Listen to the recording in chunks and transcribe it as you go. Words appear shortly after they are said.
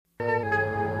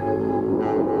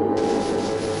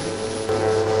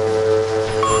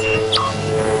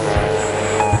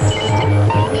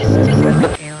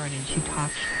Aaron and she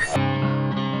talks.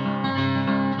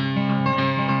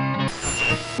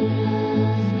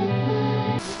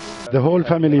 The whole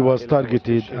family was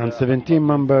targeted and 17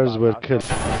 members were killed.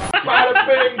 Bada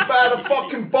bing, bada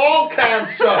fucking ball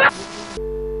cancer!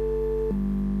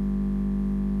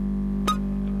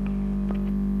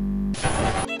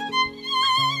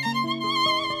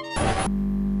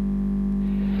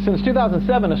 Since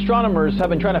 2007, astronomers have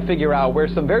been trying to figure out where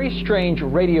some very strange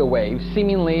radio waves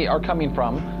seemingly are coming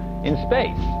from in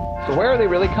space. So where are they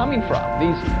really coming from?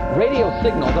 These radio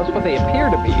signals, that's what they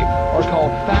appear to be, are called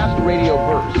fast radio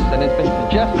bursts, and it's been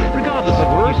suggested that the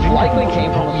burst likely came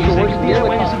from a source near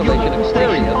the constellation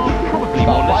Aquarius,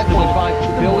 about 5.5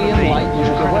 billion light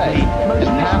years away, and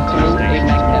passed through a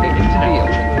magnetic field.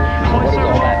 What does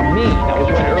all that mean? I was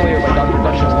joined earlier by Dr.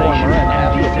 Dustin Warmer, an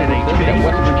astrophysicist at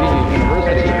West Virginia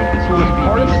University, who was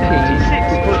part of the team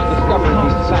who first discovered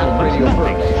these fast radio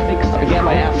bursts. I began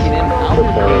by asking him how the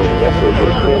burst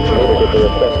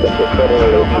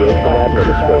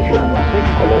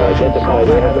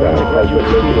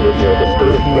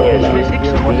This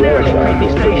extraordinarily creepy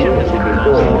station has been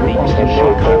broadcasting these two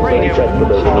short radio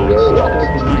non-stop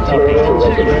since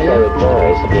 1982.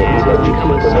 It has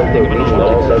become something of an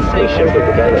odd sensation.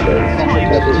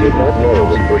 Times to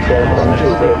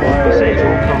say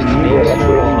broadcasting news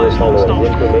almost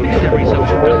non-stop and every so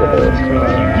often. For a few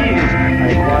years,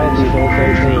 they acquired these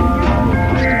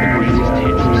the greatest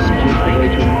hits of Sunday.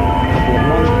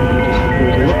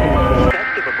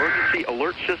 Test of emergency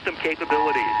alert system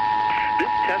capabilities.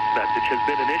 This test message has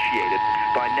been initiated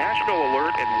by National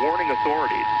Alert and Warning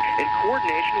Authorities in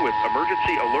coordination with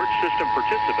emergency alert system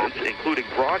participants, including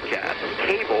broadcast,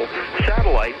 cable,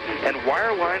 satellite, and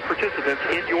wireline participants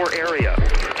in your area.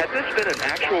 Had this been an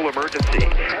actual emergency,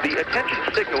 the attention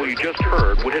signal you just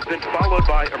heard would have been followed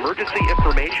by emergency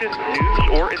information,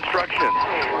 news, or instructions.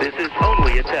 This is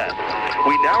only a test.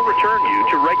 We now return you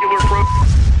to regular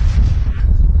programming.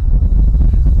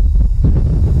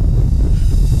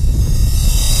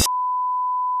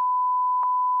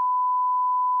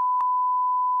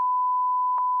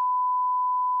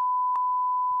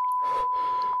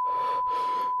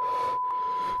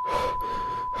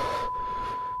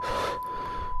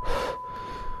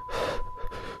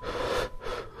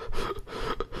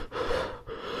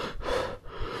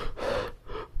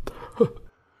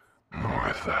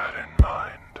 With that in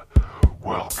mind,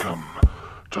 welcome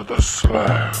to the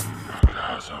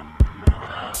Slamgasm.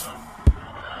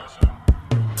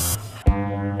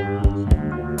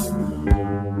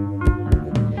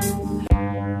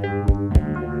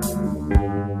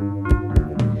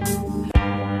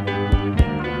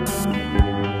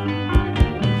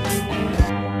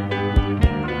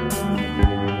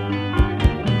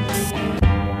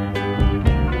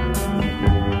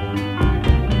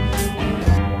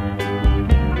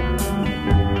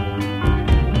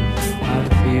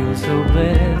 So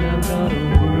bad I've got a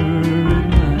worried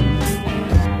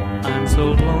mind. I'm so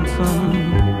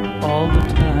lonesome all the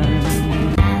time.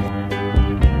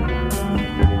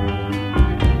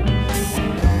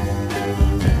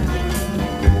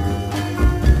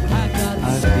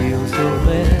 I feel so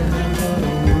bad I've got a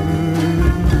worried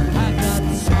mind.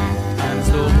 I'm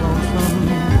so lonesome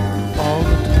all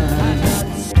the time.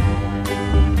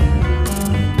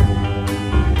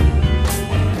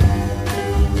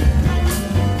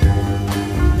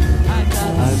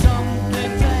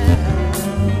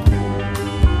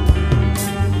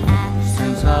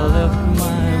 I left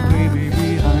my baby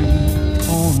behind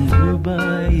on the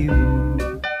bayou.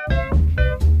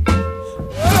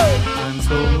 I'm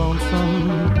so lonesome.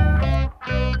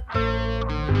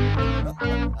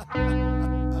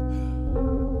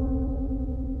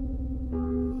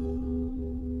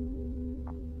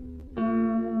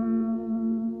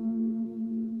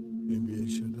 Maybe I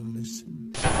should have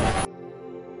listened.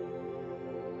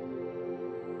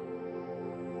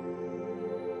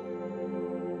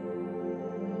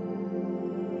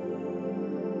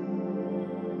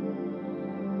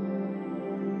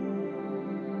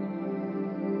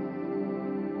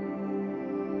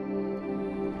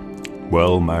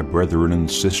 Well, my brethren and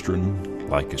sistren,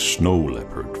 like a snow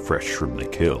leopard fresh from the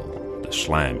kill, the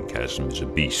Slamgasm is a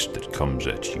beast that comes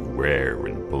at you rare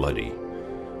and bloody.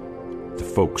 The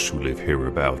folks who live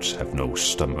hereabouts have no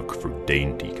stomach for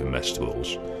dainty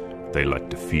comestibles. They like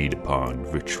to feed upon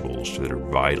rituals that are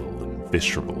vital and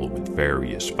visceral with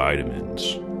various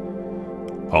vitamins.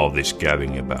 All this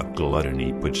gabbing about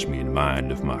gluttony puts me in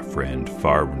mind of my friend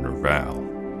Farben Val,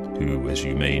 who, as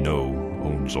you may know,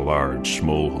 owns a large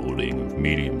smallholding of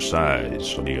medium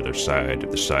size on the other side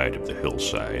of the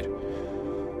hillside.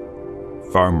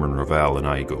 Farmer Nerval and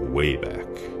I go way back.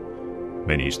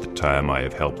 Many's the time I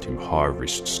have helped him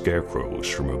harvest scarecrows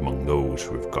from among those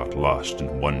who have got lost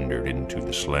and wandered into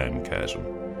the Slam Chasm.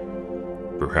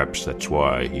 Perhaps that's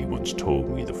why he once told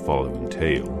me the following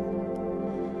tale.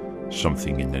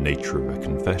 Something in the nature of a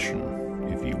confession,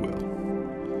 if you will.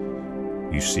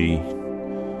 You see,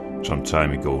 some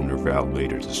time ago Nerval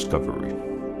made a discovery.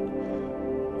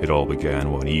 It all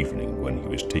began one evening when he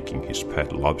was taking his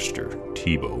pet lobster,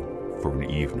 Thibaut, for an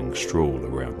evening stroll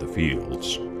around the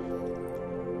fields.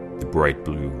 The bright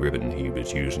blue ribbon he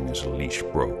was using as a leash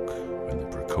broke, and the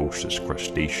precocious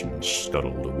crustaceans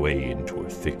scuttled away into a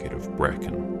thicket of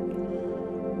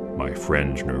bracken. My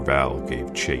friend Nerval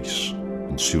gave chase,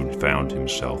 and soon found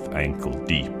himself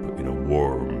ankle-deep in a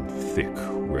warm, thick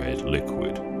red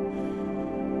liquid.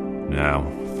 Now,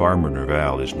 Farmer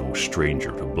Nerval is no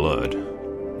stranger to blood.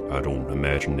 I don't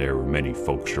imagine there are many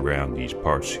folks around these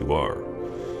parts who are.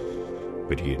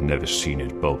 But he had never seen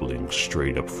it bubbling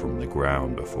straight up from the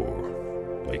ground before,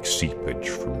 like seepage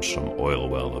from some oil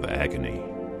well of agony.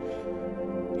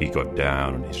 He got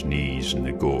down on his knees in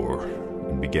the gore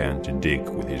and began to dig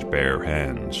with his bare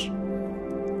hands.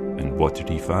 And what did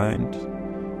he find?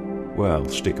 Well,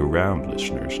 stick around,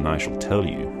 listeners, and I shall tell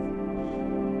you.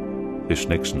 This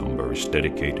next number is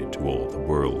dedicated to all the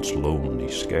world's lonely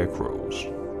scarecrows.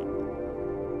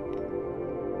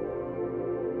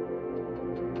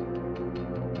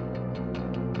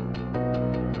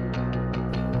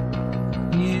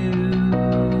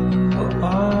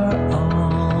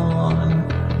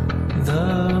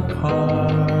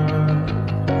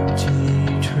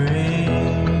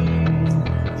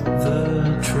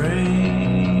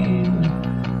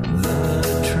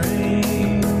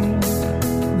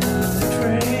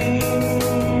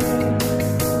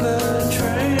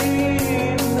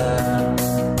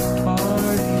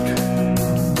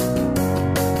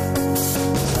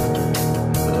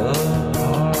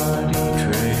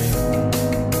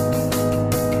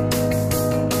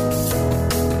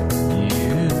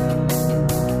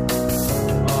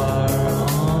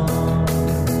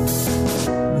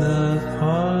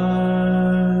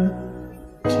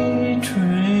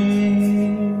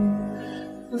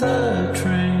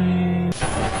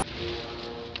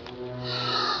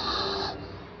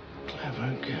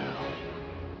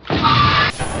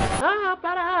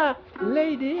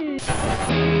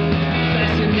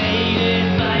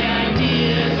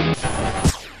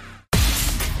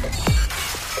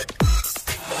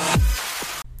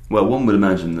 Well, one would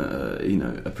imagine that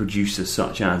a producer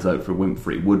such as Oprah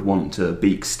Winfrey would want to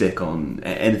beak stick on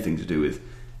anything to do with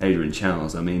Adrian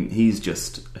Chiles. I mean, he's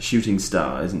just a shooting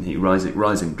star, isn't he?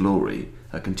 Rising glory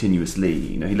continuously.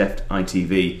 He left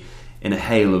ITV in a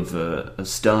hail of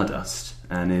stardust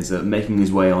and is making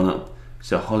his way on up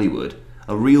to Hollywood.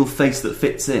 A real face that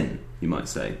fits in, you might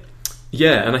say.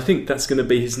 Yeah, and I think that's going to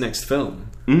be his next film,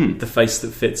 The Face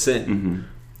That Fits In. Mm-hmm.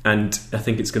 And I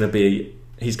think it's going to be...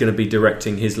 He's going to be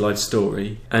directing his life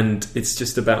story, and it's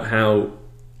just about how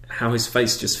his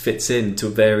face just fits into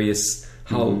various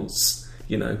holes,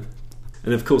 And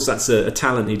of course, that's a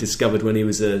talent he discovered when he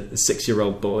was a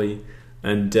 6-year-old boy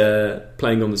and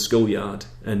playing on the schoolyard.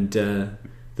 And the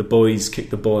boys kicked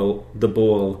the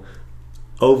ball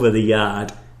over the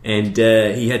yard, and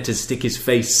he had to stick his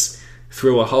face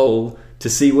through a hole to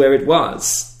see where it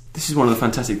was. This is one of the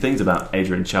fantastic things about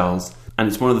Adrian Chiles. And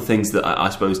it's one of the things that I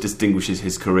suppose distinguishes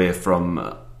his career from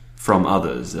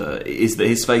others, is that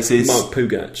his face is... Mark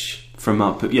Pugac.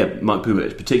 Mark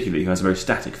Pugac particularly, who has a very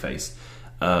static face.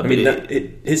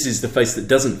 His is the face that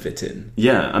doesn't fit in.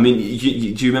 Yeah, I mean,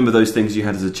 do you remember those things you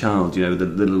had as a child,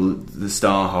 the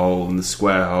star hole and the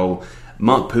square hole?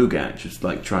 Mark Pugac was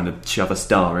like trying to shove a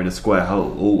star in a square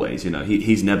hole, always, he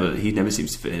never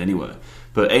seems to fit in anywhere.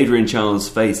 But Adrian Chiles'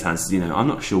 face has, I'm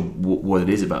not sure what it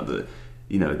is about the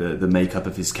makeup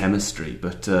of his chemistry,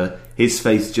 but his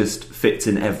face just fits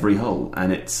in every hole,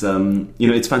 and it's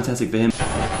it's fantastic for him.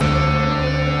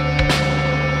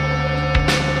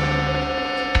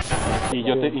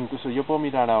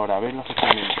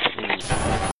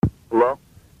 Hello?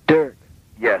 Derek.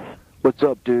 Yes. What's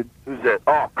up, dude? Who's that?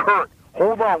 Oh, Kurt.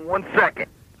 Hold on 1 second.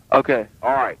 Okay.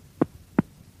 All right.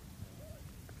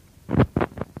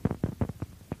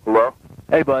 Hello?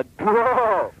 Hey, bud.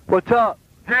 Whoa. What's up?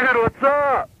 Dude, what's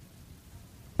up?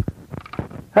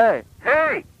 Hey.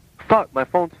 Hey! Fuck, my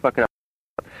phone's fucking up.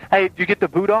 Hey, did you get the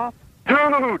boot off?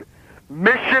 Dude!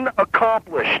 Mission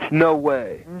accomplished. No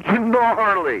way.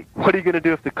 Gnarly. What are you gonna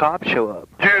do if the cops show up?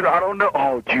 Dude, I don't know.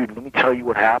 Oh, dude, let me tell you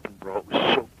what happened, bro. It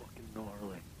was so fucking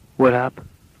gnarly. What happened?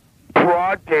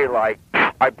 broad daylight,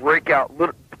 I break out.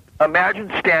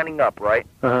 Imagine standing up, right?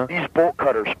 Uh-huh. These bolt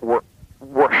cutters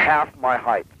were half my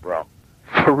height, bro.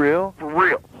 For real? For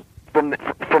real.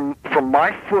 From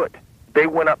my foot, they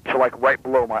went up to like right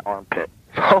below my armpit.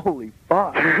 Holy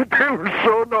fuck! They were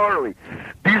so gnarly.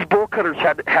 These bolt cutters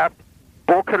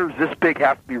bolt cutters this big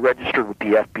have to be registered with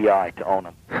the FBI to own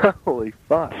them. Holy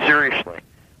fuck! Seriously,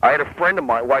 I had a friend of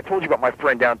mine. Well, I told you about my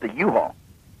friend down at the U-Haul.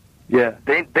 Yeah.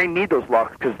 They need those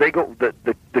locks because they go.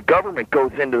 The government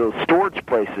goes into those storage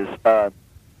places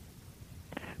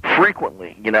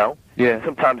frequently. You know. Yeah.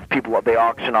 Sometimes people, they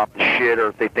auction off the shit, or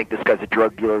if they think this guy's a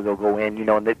drug dealer, they'll go in, you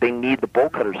know, and they need the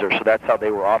bolt cutters there, so that's how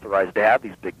they were authorized to have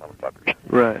these big motherfuckers.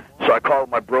 Right. So I called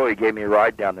my bro, he gave me a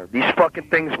ride down there. These fucking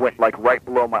things went, like, right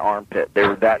below my armpit. They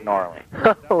were that gnarly.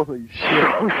 Holy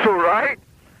shit. So right?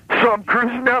 So I'm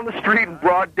cruising down the street in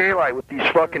broad daylight with these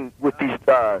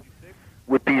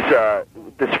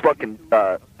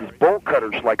bolt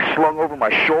cutters, like, slung over my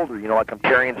shoulder, you know, like I'm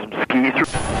carrying some skis.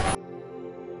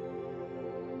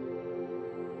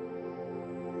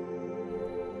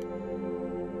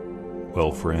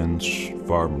 Well, friends,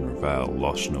 Farmer Val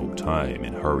lost no time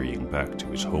in hurrying back to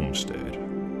his homestead,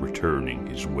 returning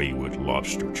his wayward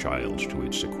lobster child to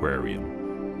its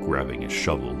aquarium, grabbing a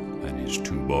shovel and his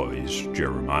two boys,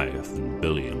 Jeremiah and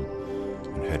Billiam,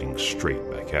 and heading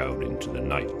straight back out into the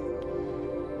night.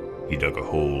 He dug a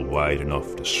hole wide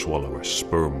enough to swallow a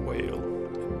sperm whale,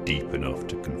 and deep enough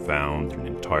to confound an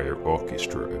entire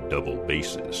orchestra of double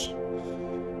basses.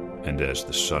 And as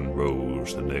the sun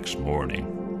rose the next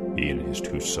morning, he and his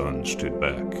two sons stood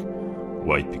back,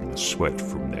 wiping the sweat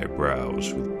from their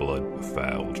brows with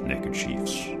blood-befouled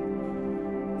neckerchiefs.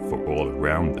 For all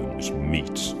around them was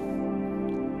meat.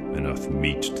 Enough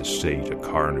meat to sate a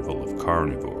carnival of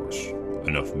carnivores.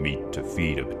 Enough meat to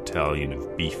feed a battalion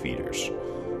of beef-eaters.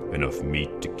 Enough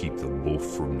meat to keep the wolf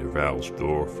from Nerval's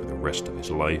door for the rest of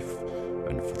his life,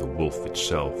 and for the wolf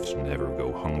itself to never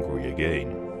go hungry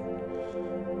again.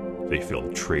 They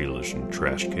filled trailers and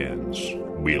trash cans,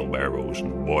 wheelbarrows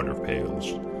and water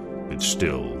pails, but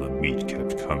still the meat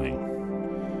kept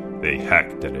coming. They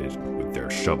hacked at it with their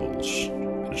shovels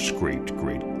and scraped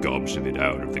great gobs of it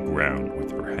out of the ground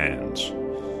with their hands.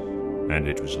 And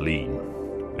it was lean,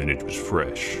 and it was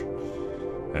fresh,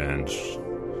 and,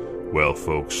 well,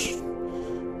 folks,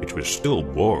 it was still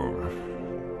warm.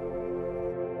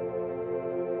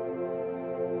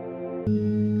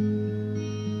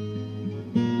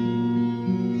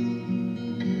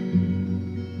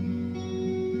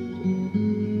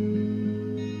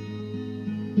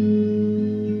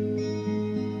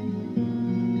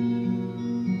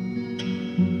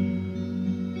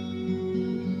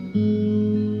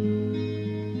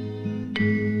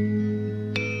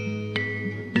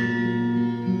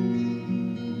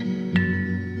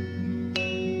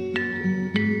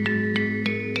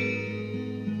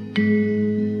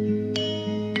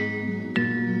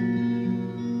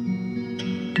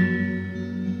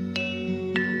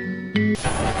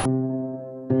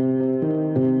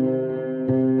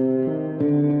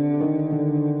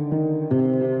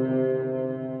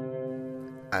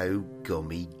 Oh,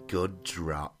 gummy good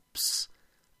drops.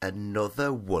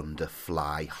 Another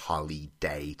wonderfly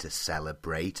holiday to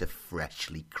celebrate a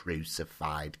freshly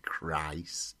crucified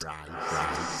Christ.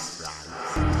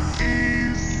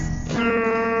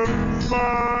 Easter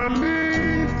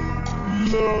bunny,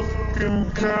 looking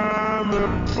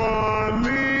kinda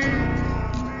funny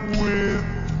with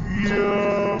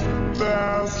your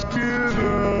basket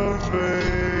of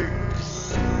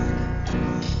eggs.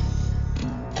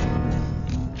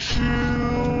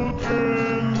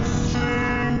 Children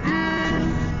singing,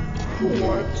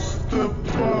 what's the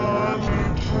bunny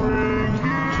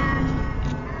bringing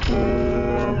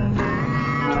for me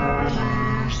on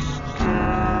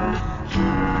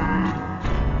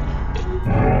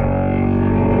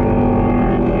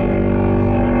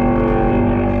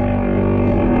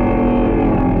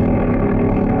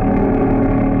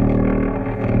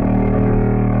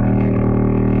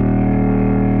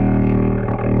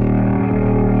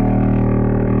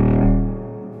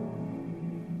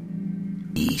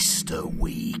Easter Easter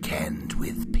weekend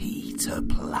with Peter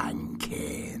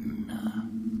Plankin.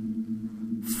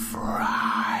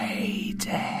 Friday.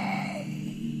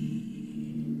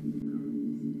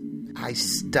 I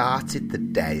started the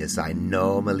day as I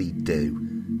normally do,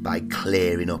 by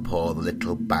clearing up all the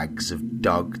little bags of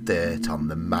dog dirt on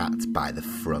the mat by the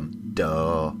front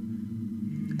door.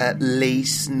 At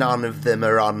least none of them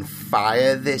are on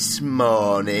fire this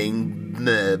morning,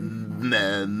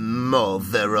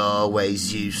 Mother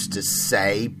always used to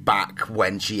say back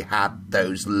when she had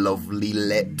those lovely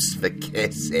lips for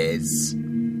kisses.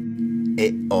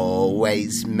 It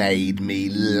always made me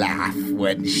laugh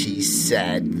when she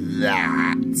said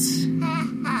that.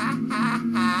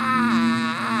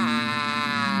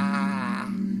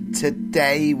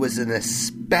 Today was an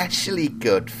especially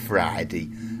good Friday,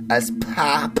 as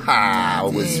Papa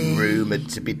was rumoured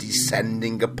to be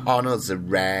descending upon us a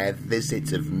rare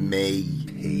visit of me,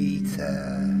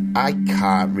 Peter. I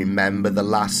can't remember the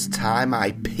last time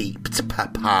I peeped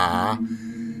Papa.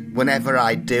 Whenever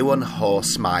I do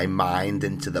unhorse my mind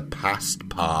into the past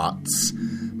parts,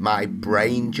 my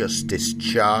brain just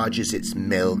discharges its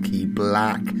milky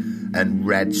black and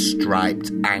red-striped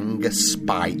anger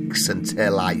spikes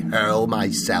until I hurl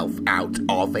myself out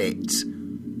of it.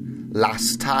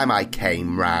 Last time I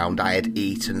came round, I had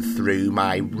eaten through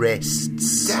my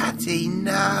wrists. Daddy,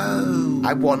 no!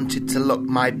 I wanted to look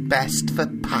my best for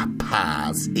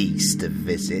Papa's Easter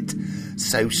visit,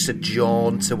 so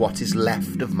sojourned to what is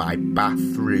left of my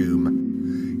bathroom.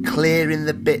 Clearing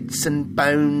the bits and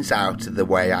bones out of the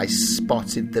way, I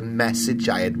spotted the message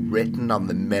I had written on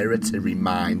the mirror to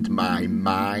remind my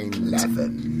mind. Clever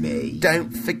me. Don't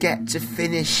forget to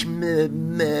finish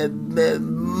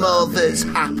Mother's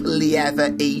happily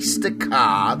ever Easter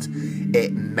card,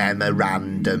 it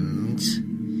memorandumed.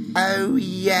 Oh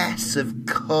yes, of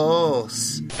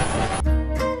course.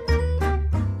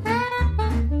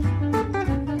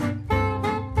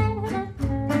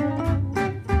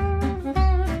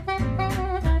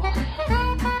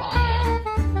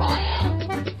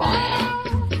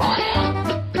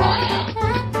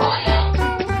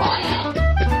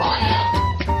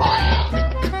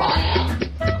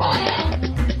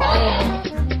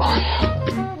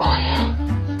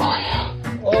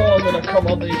 Come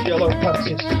on, these yellow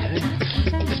panties.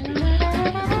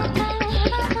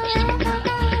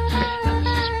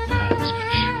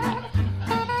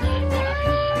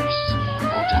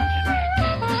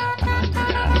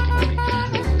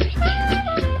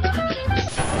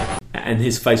 And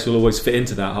his face will always fit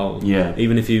into that hole. Yeah.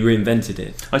 Even if you reinvented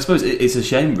it. I suppose it's a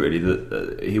shame, really,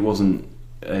 that he wasn't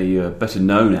a better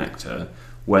known actor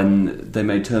when they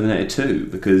made Terminator 2,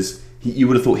 because you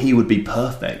would have thought he would be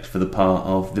perfect for the part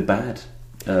of the bad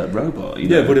robot. You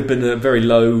know? Yeah, it would have been a very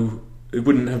low. It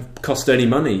wouldn't have cost any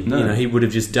money. No. You know, he would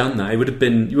have just done that. It would have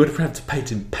been. You would have had to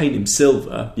paint him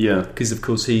silver. Yeah, because of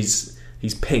course he's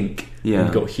pink. Yeah,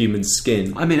 and got human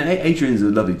skin. I mean, Adrian's a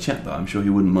lovely chap, though. I'm sure he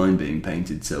wouldn't mind being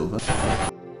painted silver.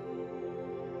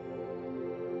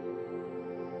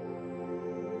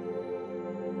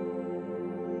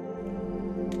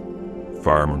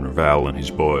 Farmer Nerval and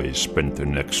his boys spent the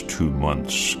next 2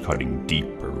 months cutting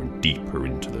deeper and deeper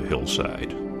into the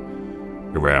hillside.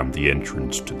 Around the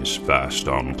entrance to this vast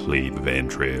enclave of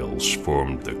entrails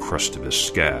formed the crust of a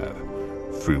scab,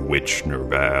 through which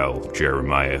Nerval,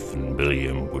 Jeremiah, and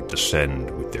William would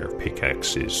descend with their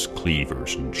pickaxes,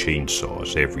 cleavers, and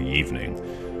chainsaws every evening,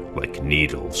 like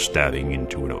needles stabbing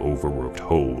into an overworked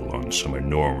hole on some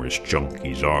enormous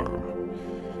junkie's arm.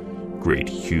 Great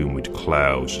humid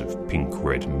clouds of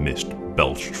pink-red mist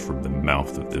belched from the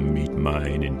mouth of the meat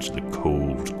mine into the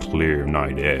cold, clear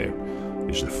night air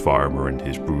as the farmer and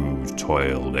his brood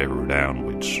toiled ever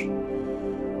downwards.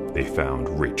 They found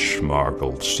rich,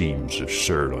 marbled seams of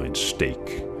sirloin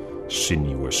steak,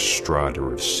 sinuous strata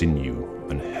of sinew,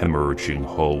 and hemorrhaging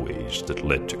hallways that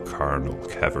led to carnal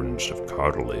caverns of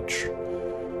cartilage.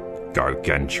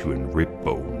 Gargantuan rib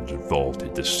bones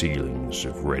vaulted the ceilings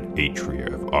of red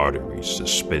atria of arteries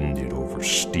suspended over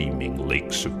steaming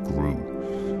lakes of grue,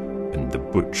 and the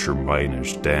butcher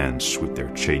miners danced with their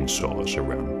chainsaws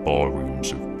around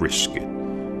ballrooms of brisket,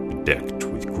 bedecked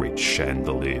with great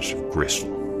chandeliers of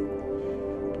gristle.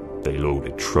 They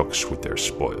loaded trucks with their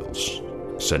spoils,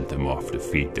 and sent them off to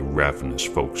feed the ravenous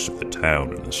folks of the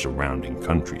town and the surrounding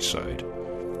countryside.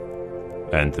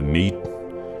 And the meat?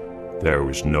 There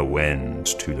was no end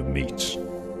to the meat.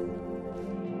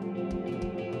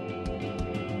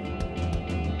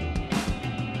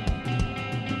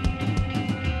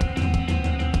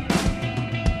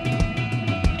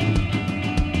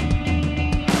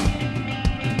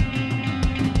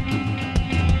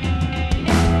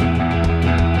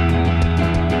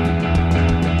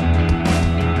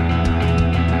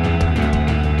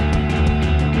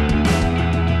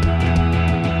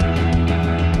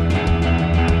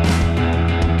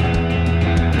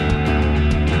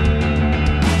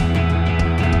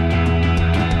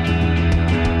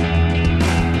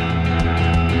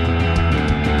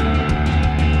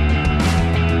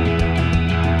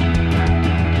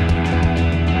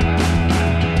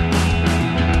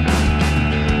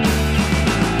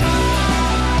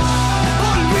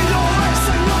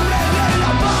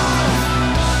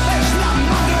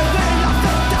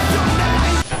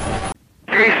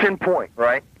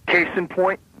 Case in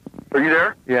point. Are you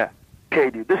there? Yeah. Okay,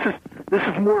 dude. This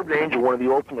is Morbid Angel, one of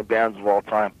the ultimate bands of all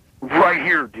time. Right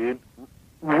here, dude.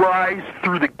 Rise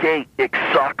through the gate,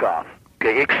 Ixokoth.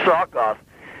 Okay, Ixokoth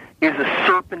is a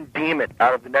serpent demon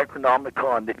out of the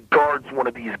Necronomicon that guards one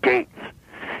of these gates.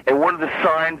 And one of the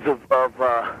signs of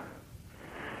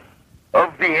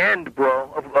the end,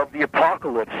 bro, of the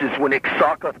apocalypse is when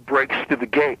Ixokoth breaks through the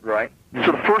gate, right?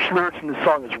 So the first lyrics in the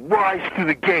song is, rise through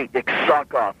the gate,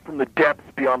 Ixokoth, from the depths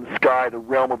beyond the sky, the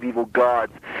realm of evil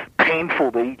gods.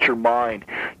 Painful, they eat your mind.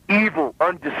 Evil,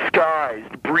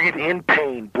 undisguised, breathe in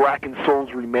pain, blackened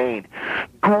souls remain.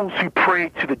 Ghouls who pray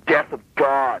to the death of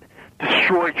God,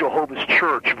 destroy Jehovah's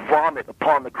church, vomit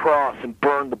upon the cross, and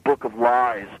burn the book of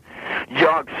lies.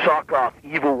 Yog-Sothoth,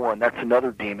 evil one, that's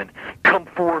another demon. Come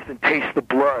forth and taste the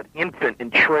blood. Infant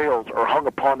entrails are hung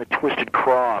upon the twisted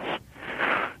cross.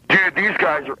 Dude, these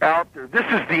guys are out there. This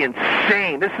is the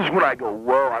insane. This is when I go,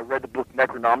 whoa. I read the book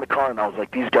Necronomicon, and I was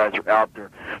like, these guys are out there.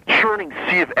 Churning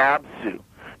Sea of Absu.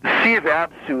 The Sea of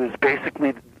Absu is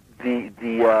basically the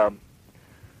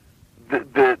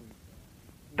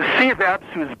Sea of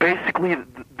Absu is basically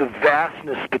the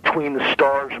vastness between the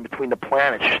stars and between the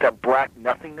planets. Just that black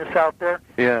nothingness out there.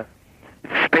 Yeah.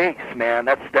 It's space, man.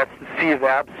 That's the Sea of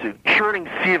Absu. Churning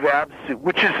Sea of Absu,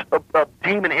 which is a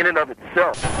demon in and of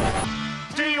itself.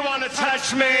 Do you want to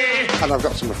touch me? And I've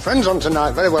got some friends on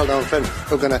tonight, very well-known friends,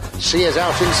 who are going to see us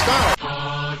out in style.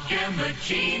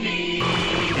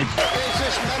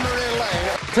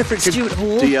 Clifford Stewart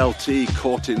Hall. DLT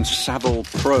caught in Savile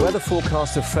Pro. Weather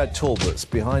forecast of Fred Talbot's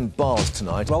behind bars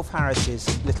tonight. Rolf Harris's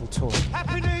Little Tour.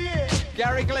 Happy New Year!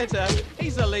 Gary Glitter,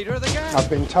 he's the leader of the gang. I've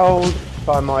been told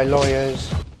by my lawyers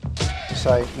to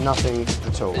say nothing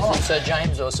at all. Is it Sir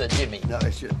James or Sir Jimmy? No,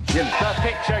 it's Jimmy. The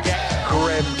picture gets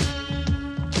grim.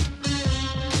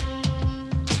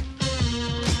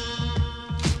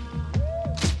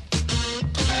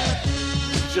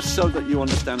 Just so that you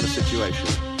understand the situation.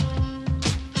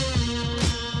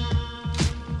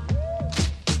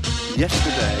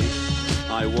 Yesterday,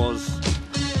 I was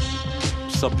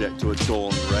subject to a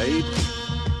dawn raid.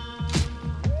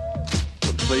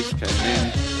 The police came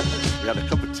in, we had a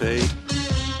cup of tea,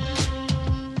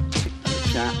 and a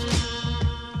chat.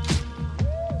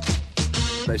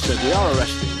 They said, we are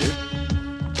arresting you.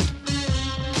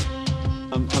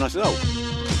 And I said, oh,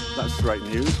 that's great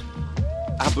news.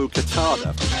 Abu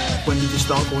Qatada. When did you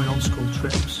start going on school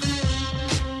trips?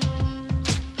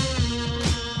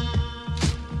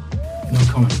 No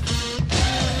comment.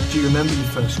 Do you remember your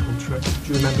first school trip? Do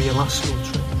you remember your last school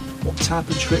trip? What type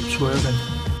of trips were they?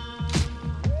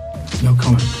 No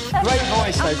comment. Great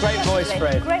voice, though. Great voice,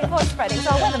 Fred. Great voice, Fred. It was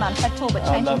our weatherman, Fred Talbot,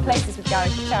 changing places with Gary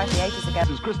for charity ages ago.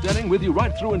 This is Chris Denning with you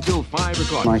right through until 5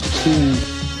 o'clock. My key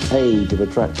age of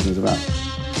attraction is about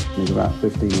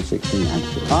 15 or 16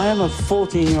 actually. I am a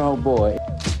 14-year-old boy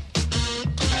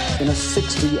in a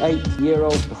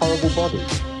 68-year-old horrible body.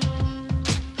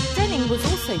 Denning was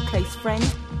also close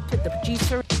friends with the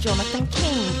producer Jonathan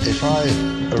King. If I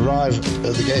arrive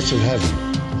at the gates of heaven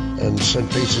and St.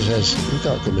 Peter says, you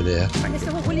can't come in here,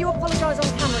 Mr. Wood, will you apologise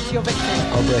on camera to your victim?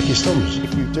 I'll break his thumbs.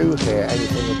 If you do hear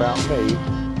anything about me,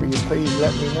 will you please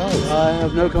let me know? I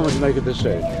have no comment to make at this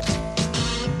stage.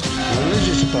 The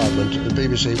religious department at the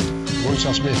BBC once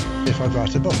asked me if I'd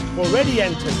write a book. Already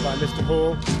entered by Mr.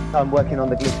 Hall. I'm working on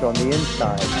the glitter on the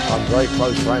inside. I'm very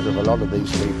close friends with a lot of these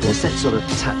people. There's that sort of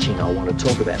touching I want to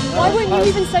talk about. Why won't you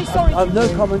even say sorry? I've no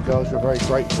comment. Girls are very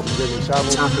grateful to Jimmy Savile.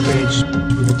 Type of age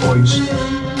with the boys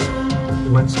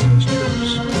who went on these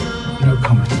trips. No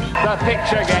comment. The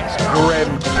picture gets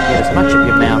grim. Get as much of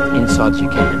your mouth inside as you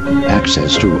can.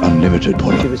 Access to unlimited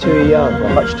porn. She was too young, or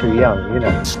much too young, you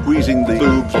know. Squeezing the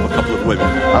boobs of a couple of women.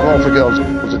 I'm all for girls,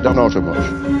 but don't know too much.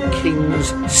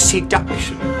 King's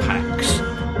seduction packs.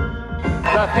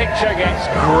 The picture gets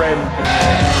grim.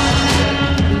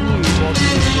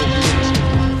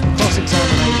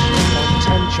 Cross-examination on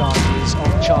 10 charges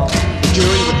of child. The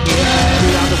jury would hear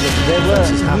 3 other witnesses. There were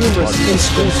numerous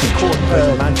instances court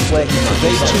heard where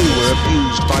they too were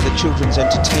abused by the children's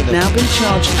entertainer. Now been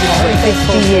charged with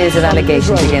 50 years of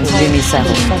allegations against Jimmy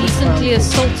Savile. Recently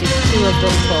assaulted 2 of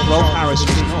them. Rolf Harris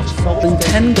was not. And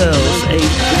 10 girls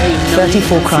aged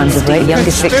 34 crimes of rape.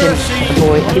 Youngest victim, a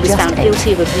boy of He was just found 8.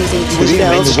 guilty of abusing 2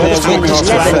 girls. Rolf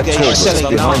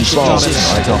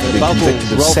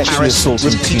Harris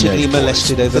repeatedly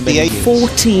molested over many years.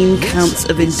 14 counts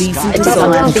of indecent It's about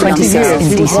assault and 20 years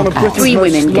indecent recent acts. 3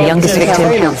 women, the youngest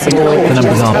victim counts a boy. The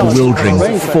numbers are bewildering.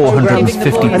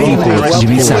 450 people to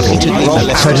be savaged. A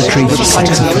predatory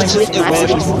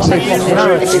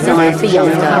Desire for young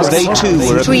girls. They too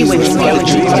were 3 women, the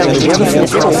youngest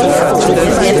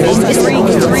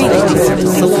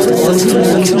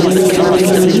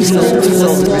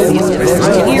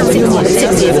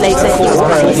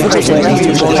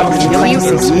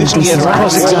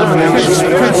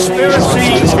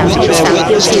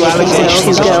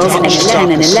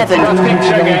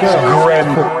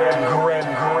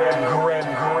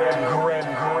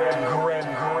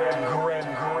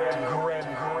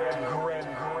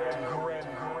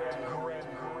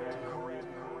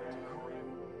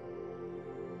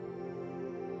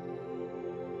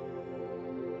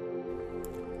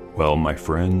Well, my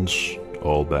friends,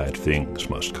 all bad things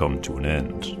must come to an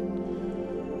end.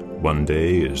 One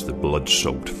day, as the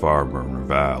blood-soaked farmer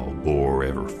Nerval bore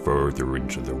ever further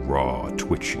into the raw,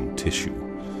 twitching tissue,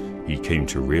 he came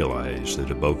to realize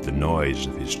that above the noise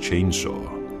of his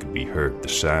chainsaw could be heard the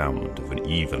sound of an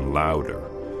even louder,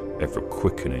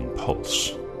 ever-quickening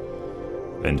pulse.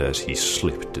 And as he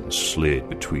slipped and slid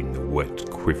between the wet,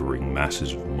 quivering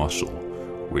masses of muscle,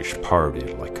 which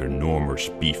parted like enormous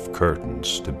beef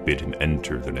curtains to bid him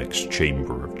enter the next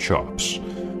chamber of chops,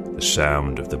 the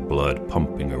sound of the blood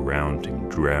pumping around him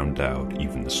drowned out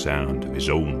even the sound of his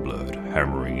own blood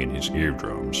hammering in his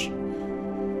eardrums.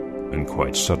 And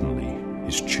quite suddenly,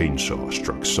 his chainsaw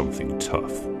struck something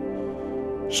tough,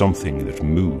 something that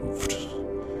moved.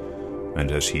 And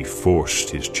as he forced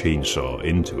his chainsaw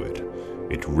into it,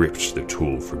 it ripped the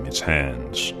tool from his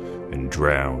hands and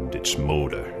drowned its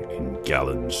motor in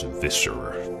gallons of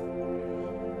viscera.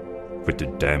 But the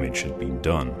damage had been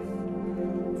done,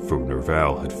 for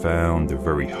Nerval had found the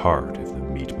very heart of the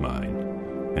meat mine,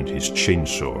 and his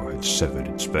chainsaw had severed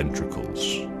its ventricles.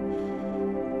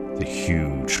 The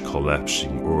huge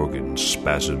collapsing organ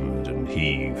spasmed and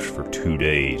heaved for 2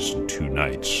 days and 2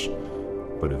 nights,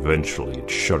 but eventually it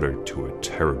shuddered to a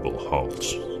terrible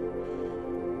halt.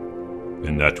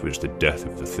 And that was the death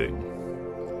of the thing.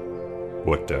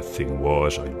 What that thing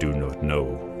was, I do not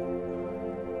know.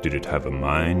 Did it have a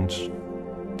mind?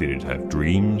 Did it have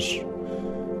dreams?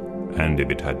 And if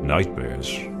it had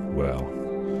nightmares, well,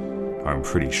 I'm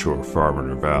pretty sure Farmer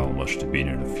Nerval must have been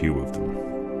in a few of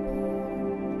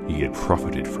them. He had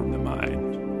profited from the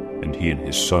mine, and he and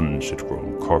his sons had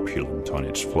grown corpulent on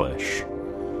its flesh.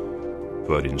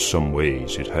 But in some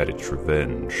ways it had its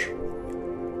revenge,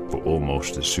 for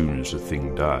almost as soon as the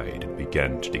thing died, it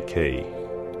began to decay.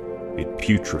 It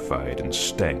putrefied and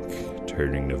stank,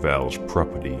 turning Nerval's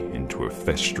property into a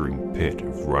festering pit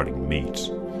of rotting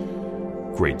meat.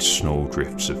 Great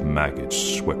snowdrifts of maggots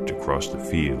swept across the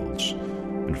fields,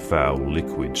 and foul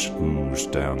liquids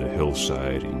oozed down the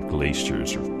hillside in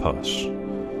glaciers of pus.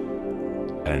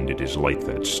 And it is like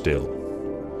that still.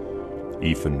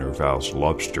 Even Nerval's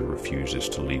lobster refuses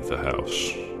to leave the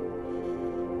house.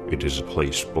 It is a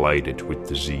place blighted with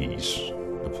disease,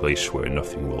 a place where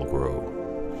nothing will grow.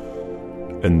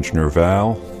 And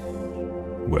Nerval?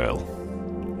 Well,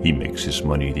 he makes his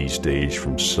money these days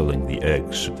from selling the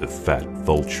eggs of the fat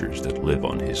vultures that live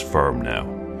on his farm now.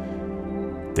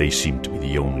 They seem to be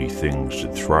the only things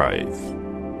that thrive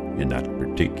in that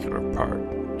particular part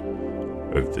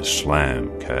of the Slam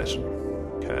Chasm.